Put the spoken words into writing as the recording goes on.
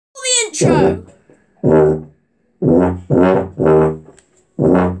intro.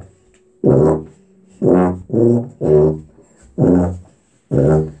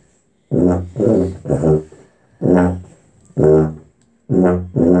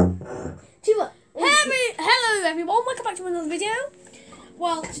 Hello everyone, welcome back to another video.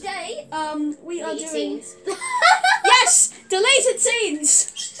 Well, today we are doing yes, deleted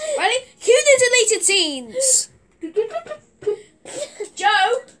scenes. Ready? Cue the deleted scenes.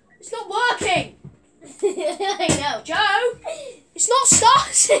 Joe, it's not working. I know. Joe, it's not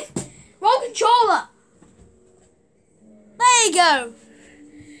starting. Wrong controller. There you go.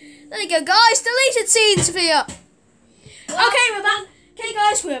 There you go, guys. Deleted scenes for you. Okay, we're back. Okay,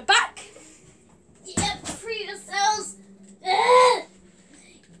 guys, we're back. Yep, free yourselves.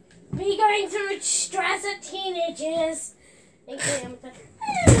 Be going through stress of teenagers.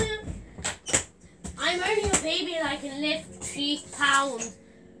 I'm only a baby and I can lift 3 pounds.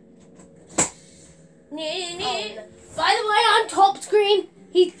 By the way, I'm top screen.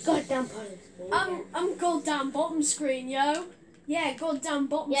 He's goddamn bottom screen. I'm goddamn bottom screen, yo. Yeah, goddamn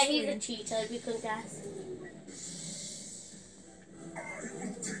bottom screen. Yeah, he's a cheater, if you can guess.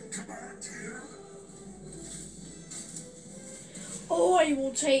 I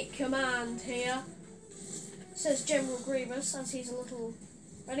will take command here, says General Grievous as he's a little...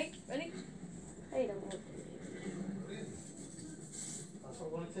 Ready? Ready? I don't want to. That's what I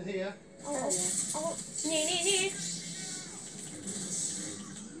wanted to hear.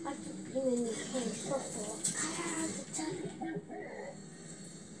 I've been in this place before.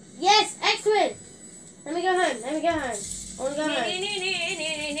 Yes, excellent! Let me go home, let me go home. I want to go home. Right,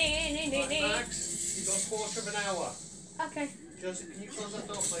 Max, you've got a quarter of an hour. Okay. Joseph, can you close that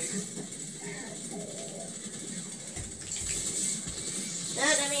door, please? No,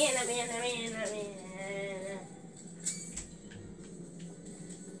 let me in.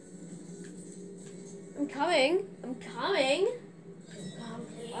 I'm coming. I'm coming. Come,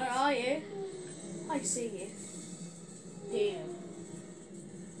 please. Where are you? I see you. Do you?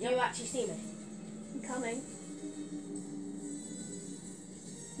 You actually see me? I'm coming.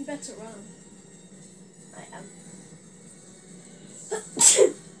 You better run. I am.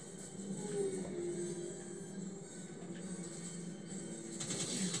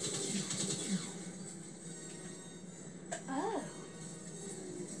 Oh.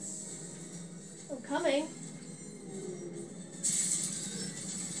 I'm coming.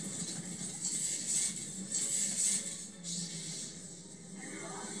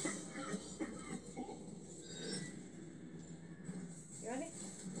 You ready?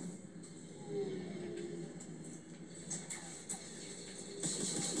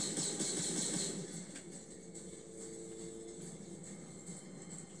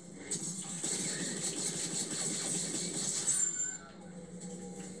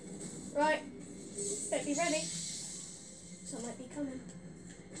 Right, better be ready. So I might be coming.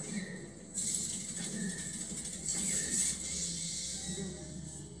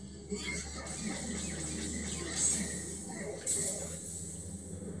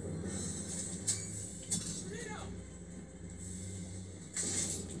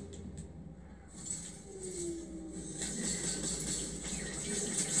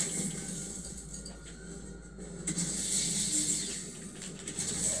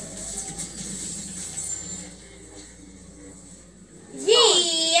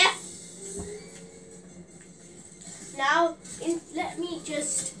 Yeah! Now, let me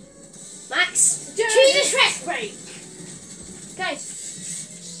just... Max, choose a stress break! Guys.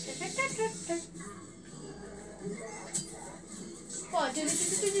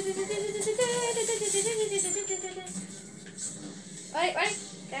 Right.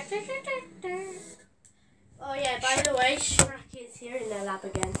 Oh yeah, by the way, Shrek is here in the lab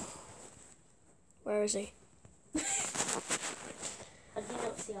again. Where is he? I do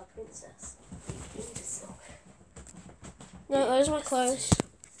not see our princess. No, those are my clothes.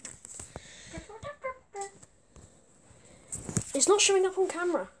 It's not showing up on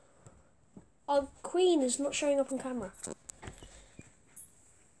camera. Our queen is not showing up on camera.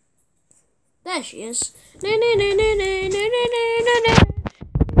 There she is. I'm a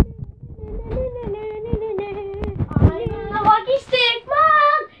hockey stick,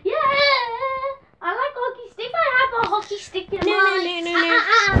 Mom! Yeah! I like hockey stick. I have a hockey stick in mine.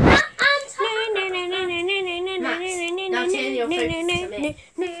 Now turn your focus to me.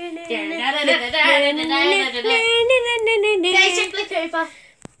 Okay, check flick over.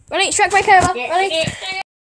 Ready, Shrek break over. Ready?